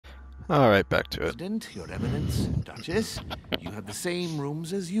All right, back to it. President, Your Eminence, Duchess, you have the same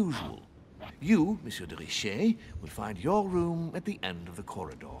rooms as usual. You, Monsieur de Richet, will find your room at the end of the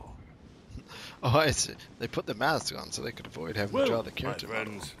corridor. Oh, I see. They put the mask on so they could avoid having to draw Well, the my character model.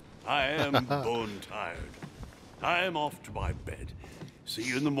 friends, I am bone tired. I am off to my bed. See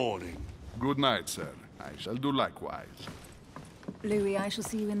you in the morning. Good night, sir. I shall do likewise. Louis, I shall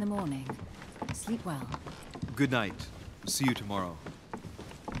see you in the morning. Sleep well. Good night. See you tomorrow.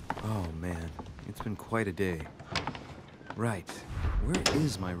 Oh man, it's been quite a day. Right, where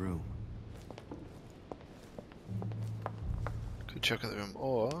is my room? Could check out the room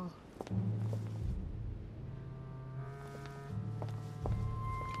or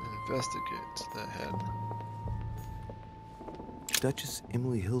investigate the head. Duchess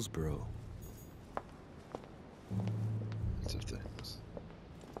Emily Hillsborough. Lots of things.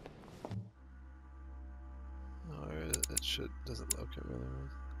 Or it should. Does it locate where there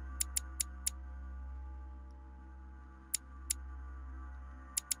is?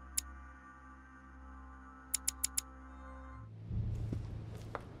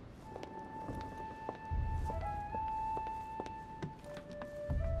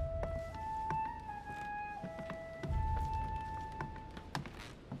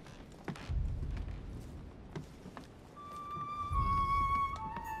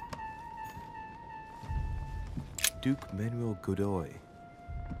 Duke Manuel Godoy.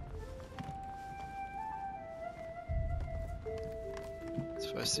 So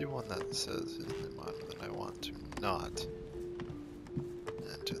if I see one that says his name on it, then I want to not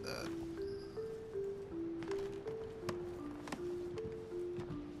enter that.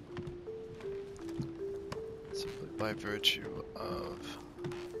 Simply by virtue of...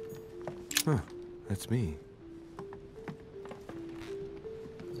 Huh, that's me.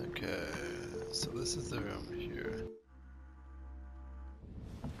 Okay, so this is the room here.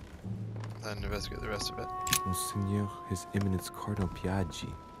 And investigate the rest of it. Monseigneur, His Eminence Cardinal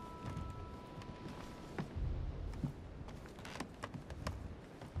Piaggi.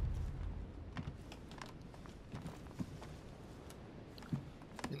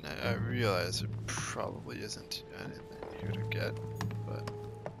 And I realize it probably isn't anything here to get, but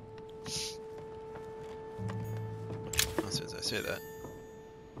as soon as I say that,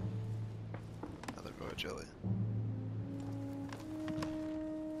 another raw jelly.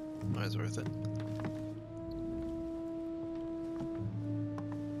 Always worth it.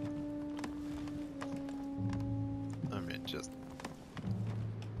 I mean, just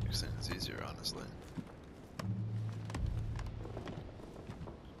makes things easier, honestly.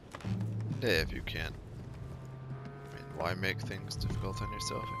 And hey, if you can. I mean, why make things difficult on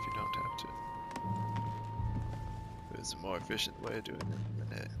yourself if you don't have to? There's a more efficient way of doing it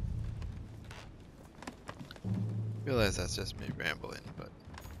than hey. Realize that's just me rambling, but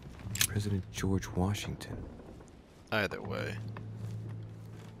President George Washington. either way.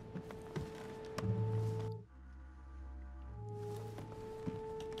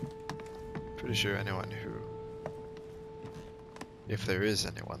 Pretty sure anyone who, if there is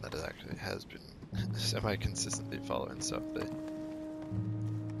anyone that actually has been semi-consistently following stuff they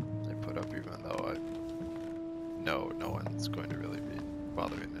put up, even though I know no one's going to really be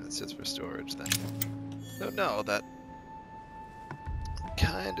bothering and it's just for storage, then they'll know that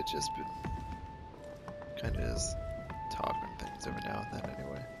kinda just been kinda is talking things every now and then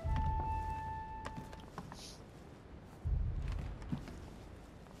anyway.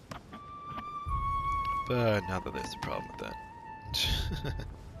 But now that there's a problem with that.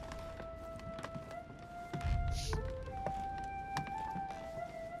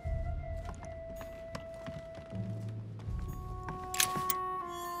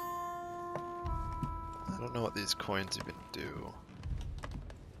 I don't know what these coins even do.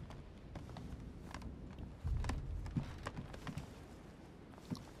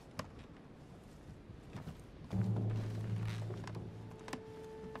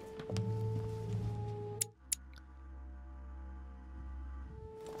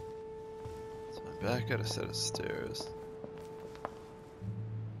 Back at a set of stairs.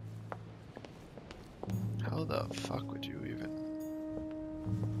 How the fuck would you even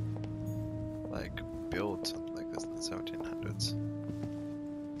like build something like this in the 1700s?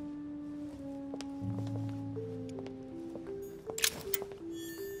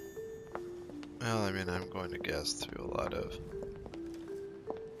 Well, I mean, I'm going to guess through a lot of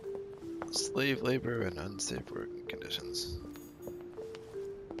slave labor and unsafe working conditions.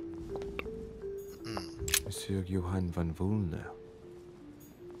 Monsieur Johann van Vulner.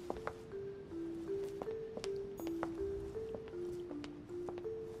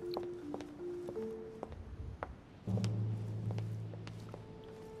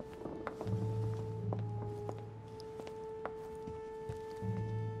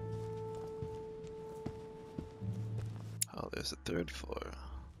 there's a third floor.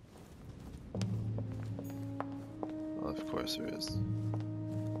 Well, of course there is.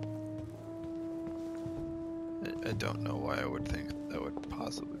 I don't know why I would think that would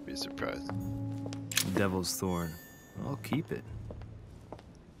possibly be surprising. Devil's Thorn. I'll keep it.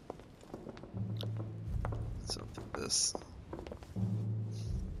 Something this.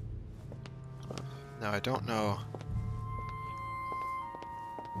 Now I don't know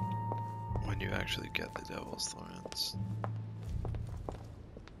when you actually get the Devil's Thorns.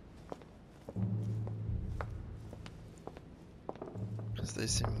 Because they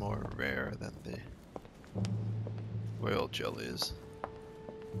seem more rare than the royal jellies.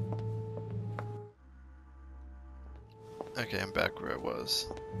 Okay, I'm back where I was.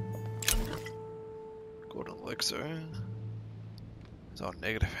 Golden elixir. It's all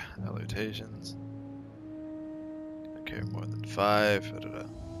negative hallucinations. Okay, more than 5.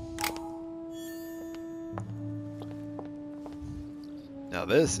 Now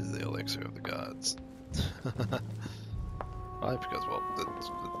this is the elixir of the gods. Why? Because, well,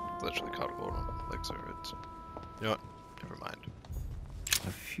 it's literally called golden elixir. It's, you know what? Never mind.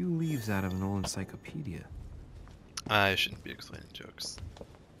 A few leaves out of an old encyclopedia. I shouldn't be explaining jokes.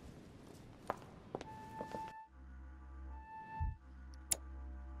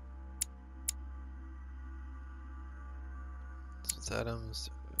 Adams.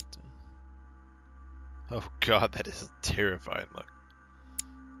 Oh god, that is terrifying. Look.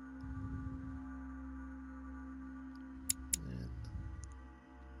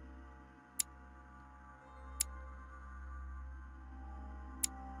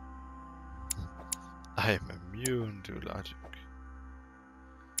 I am immune to logic,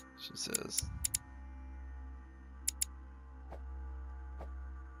 she says.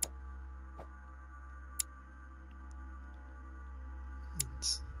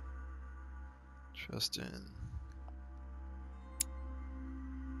 Trust in.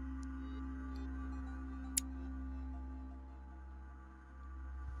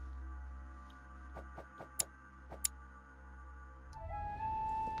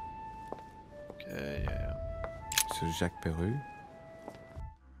 Okay, yeah. Sir Jacques Peru?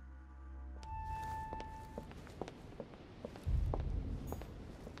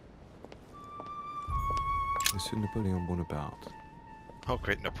 Monsieur Napoleon Bonaparte. Oh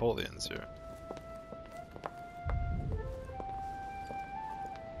great, Napoleon's here.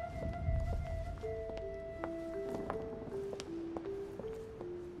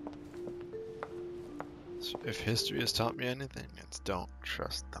 If history has taught me anything, it's don't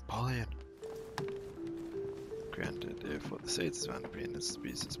trust Napoleon. Granted, if what the States is found to be, is to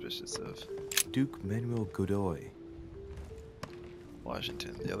be suspicious of Duke Manuel Godoy.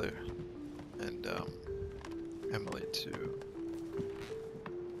 Washington, the other, and Emily too.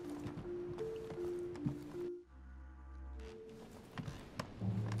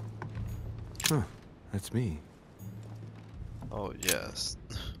 Huh, that's me. Oh yes.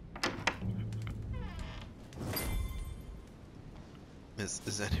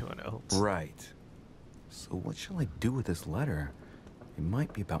 Is anyone else? Right. So what shall I do with this letter? It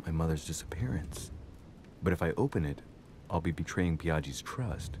might be about my mother's disappearance. But if I open it, I'll be betraying Biaggi's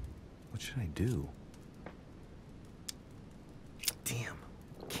trust. What should I do? Damn.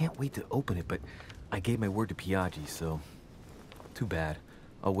 Can't wait to open it, but I gave my word to Biaggi, so... Too bad.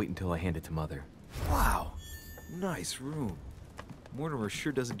 I'll wait until I hand it to Mother. Wow. Nice room. Mortimer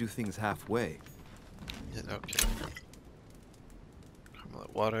sure doesn't do things halfway. Yeah, okay.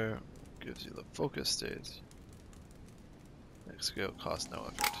 Carmelite water gives you the focus state. Next skill costs no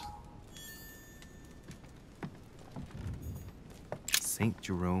effort. Saint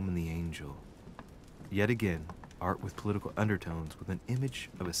Jerome and the Angel. Yet again, art with political undertones with an image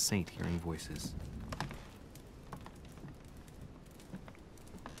of a saint hearing voices.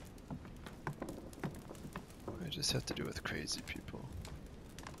 I just have to do with crazy people.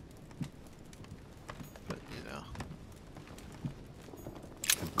 But, you know.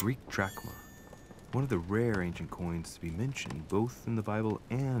 A Greek drachma. One of the rare ancient coins to be mentioned both in the Bible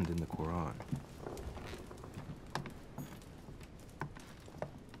and in the Quran.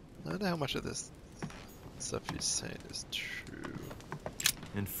 I don't know how much of this stuff he's saying is true.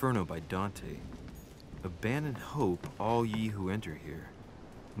 Inferno by Dante. Abandon hope, all ye who enter here.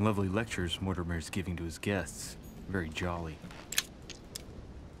 Lovely lectures Mortimer's giving to his guests. Very jolly.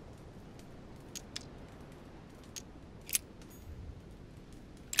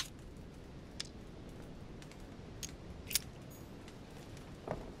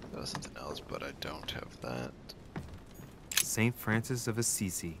 That was something else, but I don't have that. Saint Francis of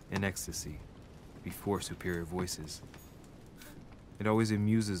Assisi in ecstasy, before superior voices. It always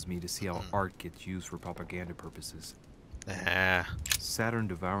amuses me to see how art gets used for propaganda purposes. Nah. Saturn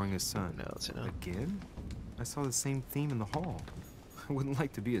devouring his son. Who knows, you know? Again? I saw the same theme in the hall. I wouldn't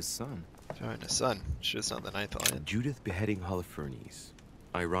like to be his son. Throwing a son. Should've not the ninth lion. Judith beheading Holofernes.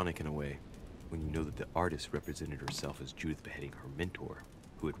 Ironic in a way, when you know that the artist represented herself as Judith beheading her mentor,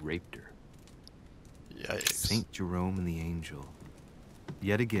 who had raped her. Yikes. Saint Jerome and the Angel.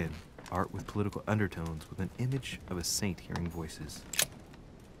 Yet again, art with political undertones with an image of a saint hearing voices.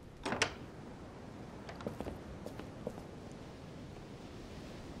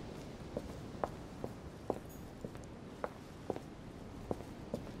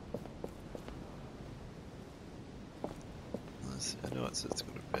 Let's see, I know it says to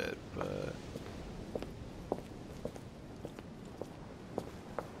go to bed, but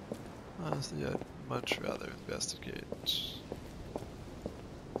honestly, I'd much rather investigate.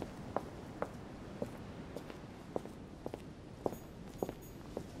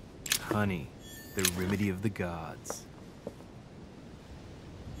 Honey, the remedy of the gods.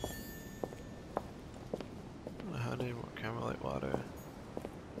 Honey, more caramel water.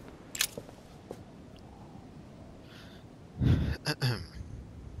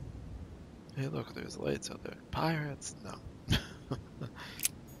 Hey, look, there's lights out there. Pirates? No.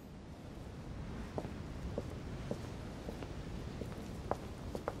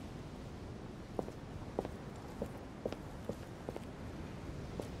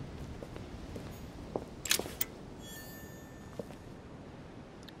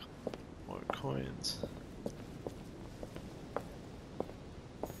 More coins.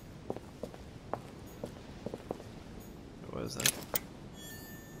 What was that?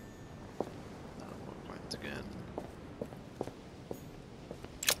 More coins again.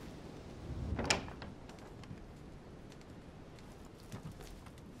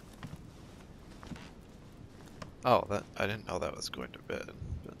 Oh, that I didn't know that was going to bed.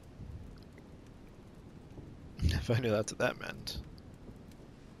 But if I knew that's what that meant.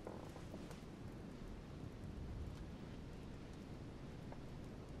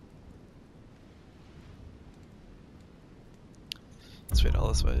 Let's wait all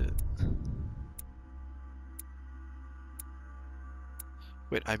this way.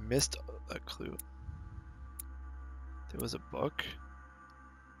 Wait, I missed a clue. There was a book?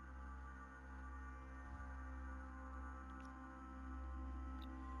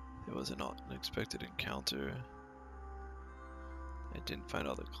 There was an unexpected encounter. I didn't find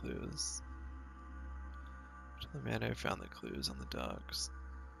all the clues. The manor found the clues on the docks.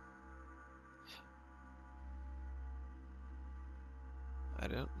 I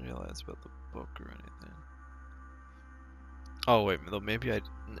didn't realize about the book or anything. Oh wait, though maybe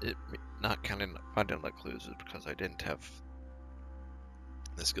not counting finding the clues is because I didn't have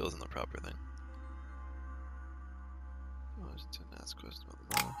the skills in the proper thing. Oh, I just didn't ask questions about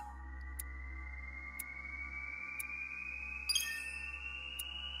the manor.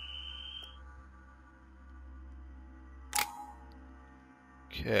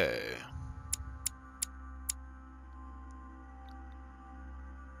 Okay.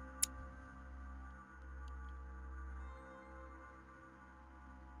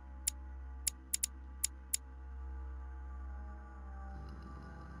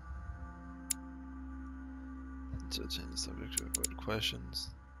 So change the subject to avoid questions.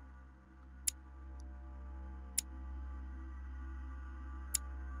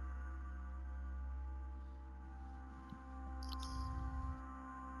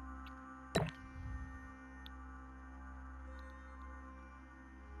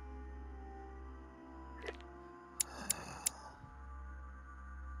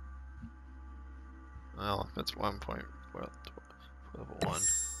 Well, if it's 1 point, well, level 1.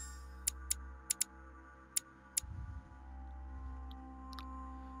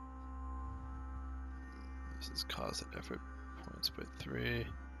 This is cause and effort points by 3.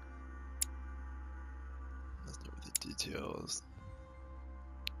 That's not with the details.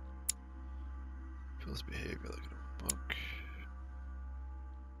 Feels behavior like in a book.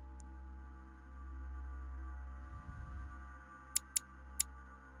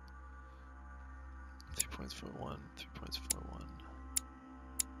 Points for 1, 3 points for 1.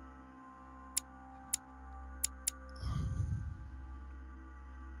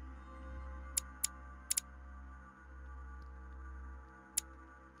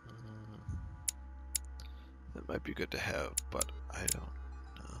 That might be good to have, but I don't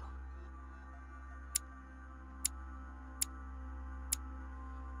know.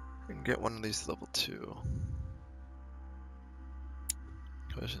 I can get one of these level 2.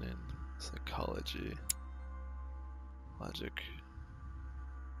 Questioning, psychology. Logic,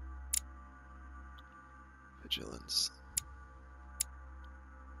 vigilance.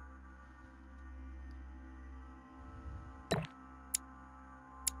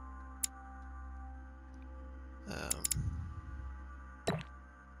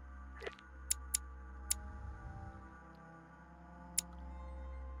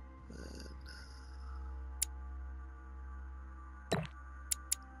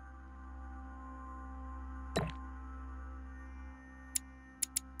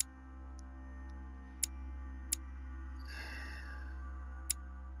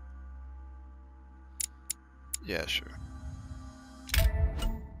 Yeah, sure.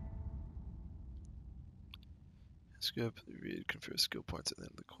 Scope, read, confer skill points at the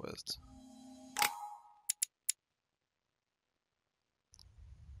end of the quest.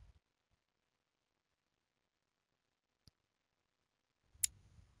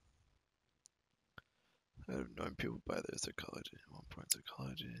 I have known people by their psychology. 1 point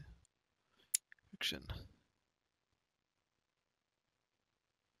psychology. Fiction.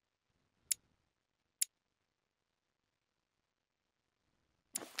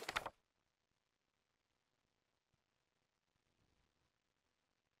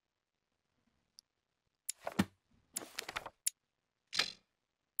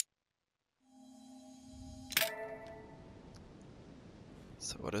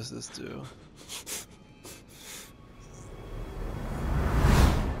 So what does this do?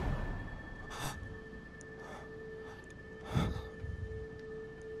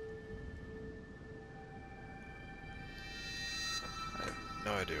 I have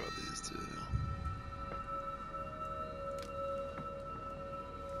no idea what these do.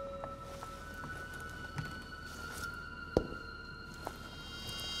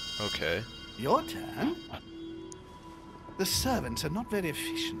 Okay. Your turn? The servants are not very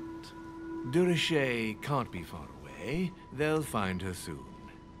efficient. De Richet can't be far away. They'll find her soon.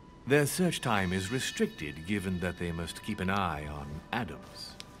 Their search time is restricted, given that they must keep an eye on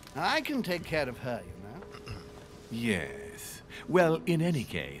Adams. I can take care of her, you know. Yes. Well, in any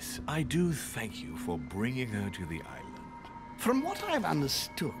case, I do thank you for bringing her to the island. From what I've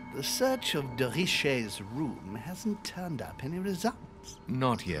understood, the search of de Richet's room hasn't turned up any results.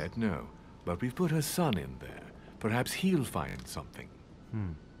 Not yet, no. But we've put her son in there. Perhaps he'll find something.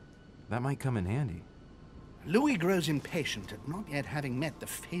 That might come in handy. Louis grows impatient at not yet having met the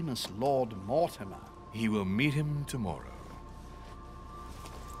famous Lord Mortimer. He will meet him tomorrow.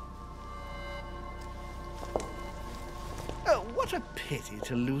 Oh, what a pity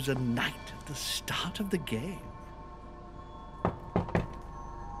to lose a knight at the start of the game.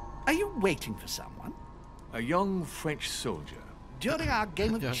 Are you waiting for someone? A young French soldier. During our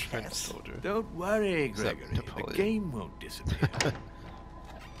game of Young French chess. soldier. Don't worry, Is that Gregory. The Napoleon? game won't disappear.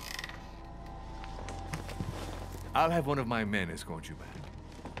 I'll have one of my men escort you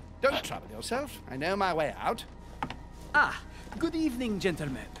back. Don't trouble yourself. I know my way out. Ah, good evening,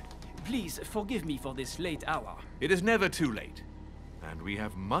 gentlemen. Please forgive me for this late hour. It is never too late. And we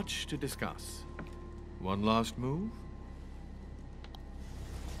have much to discuss. One last move?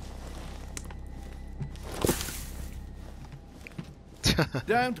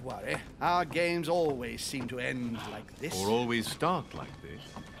 Don't worry. Our games always seem to end like this. Or always start like this.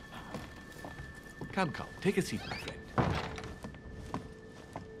 Come, take a seat, my friend.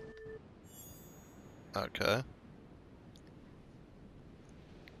 Okay.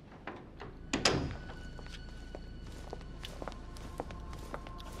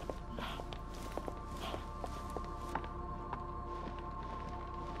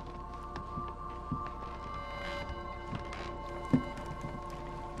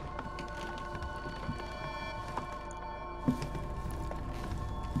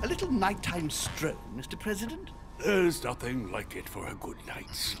 A little nighttime stroll, Mr. President? There's nothing like it for a good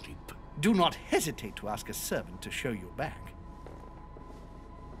night's sleep. Do not hesitate to ask a servant to show you back.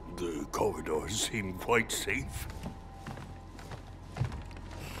 The corridors seem quite safe.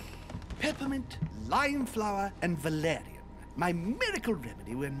 Peppermint, lime flower, and valerian. My miracle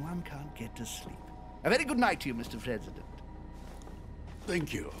remedy when one can't get to sleep. A very good night to you, Mr. President.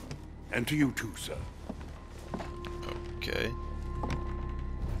 Thank you. And to you too, sir. Okay.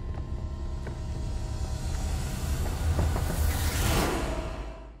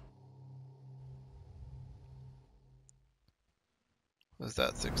 Was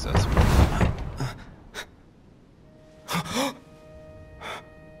that successful?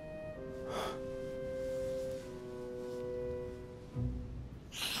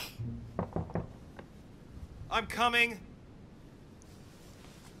 I'm coming.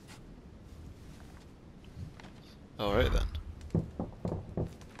 All right then.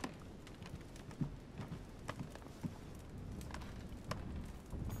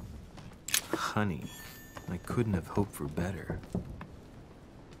 Honey, I couldn't have hoped for better.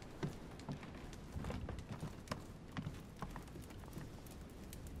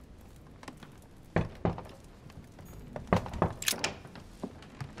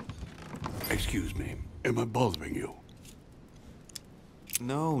 Excuse me. Am I bothering you?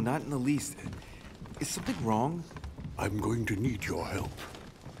 No, not in the least. Is something wrong? I'm going to need your help.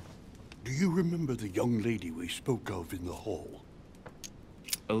 Do you remember the young lady we spoke of in the hall?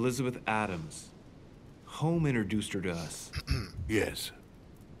 Elizabeth Adams. Home introduced her to us. Yes.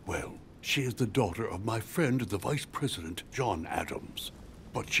 Well, She is the daughter of my friend, the Vice President, John Adams.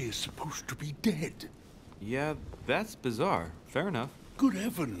 But she is supposed to be dead. Yeah, that's bizarre. Fair enough. Good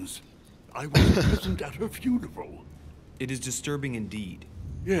heavens! I was present at her funeral. It is disturbing indeed.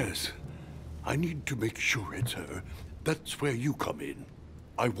 Yes. I need to make sure it's her. That's where you come in.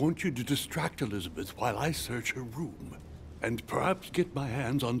 I want you to distract Elizabeth while I search her room. And perhaps get my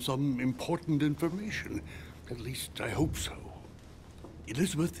hands on some important information. At least I hope so.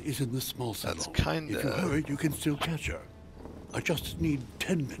 Elizabeth is in the small salon. That's kinda... If you hurry, you can still catch her. I just need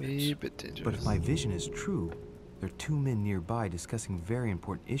 10 minutes. wee bit dangerous. But if my vision is true, there are two men nearby discussing very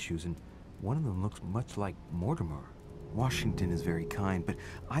important issues, and one of them looks much like Mortimer. Washington is very kind, but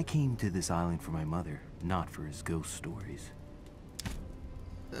I came to this island for my mother, not for his ghost stories.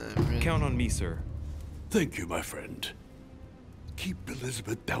 Count on me, sir. Thank you, my friend. Keep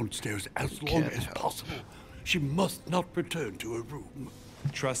Elizabeth downstairs as long as possible. She must not return to her room.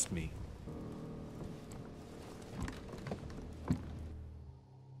 Trust me.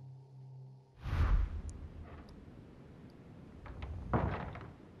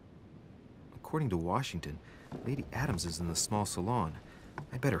 According to Washington, Lady Adams is in the small salon.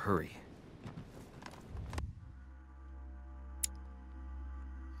 I better hurry.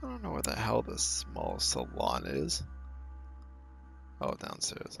 I don't know where the hell this small salon is. Oh,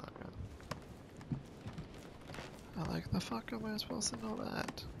 downstairs. Okay. Like, the fuck am I supposed to know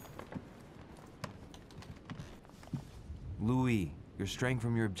that? Louis, you're straying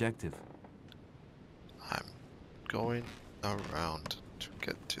from your objective. I'm going around to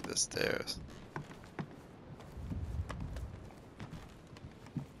get to the stairs.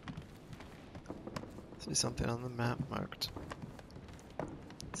 See something on the map marked.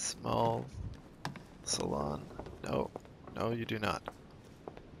 Small salon. No, no, you do not.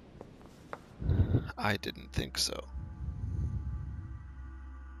 I didn't think so.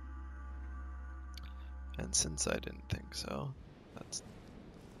 And since I didn't think so, that's...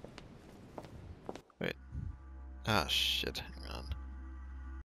 Wait. Ah, shit.